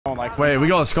Wait, we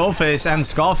got Skullface and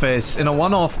Scarface in a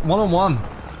one-on-one.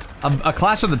 A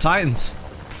clash of the titans.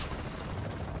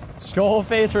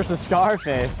 Skullface versus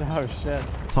Scarface. Oh shit.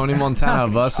 Tony Montana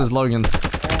versus Logan.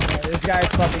 This guy's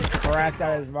fucking cracked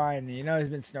out of his mind. You know he's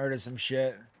been snurred at some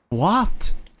shit.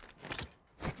 What?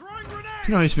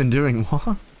 You know he's been doing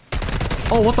what?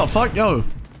 Oh, what the fuck, yo?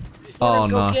 Oh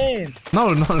no.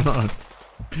 No.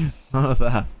 None of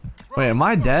that. Wait, am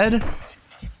I dead?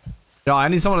 Yo, I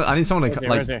need someone to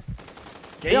like.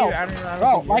 Yo,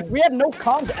 bro, like we have no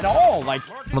comms at all. Like,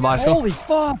 holy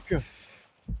fuck.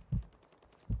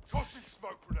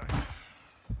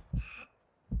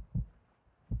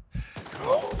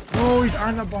 Oh, he's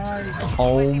on the buy.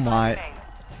 Oh my.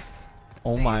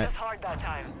 Oh my.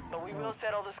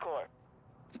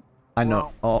 I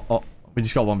know. Oh, we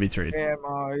just got 1v3'd. Damn,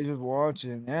 he's just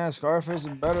watching. Yeah, Scarface is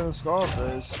better than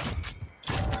Scarface.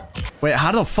 Wait,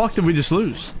 how the fuck did we just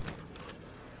lose?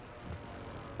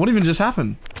 What even just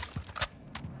happened?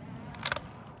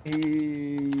 I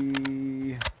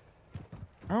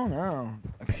don't know.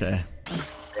 Okay.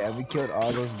 Yeah, we killed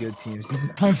all those good teams.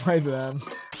 By them.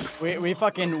 We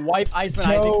fucking wipe Iceman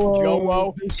Isaac,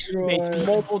 Joe, mates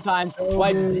multiple times,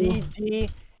 wipe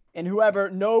ZD, and whoever,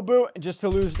 Nobu, just to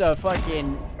lose the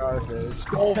fucking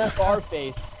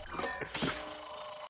Scarface.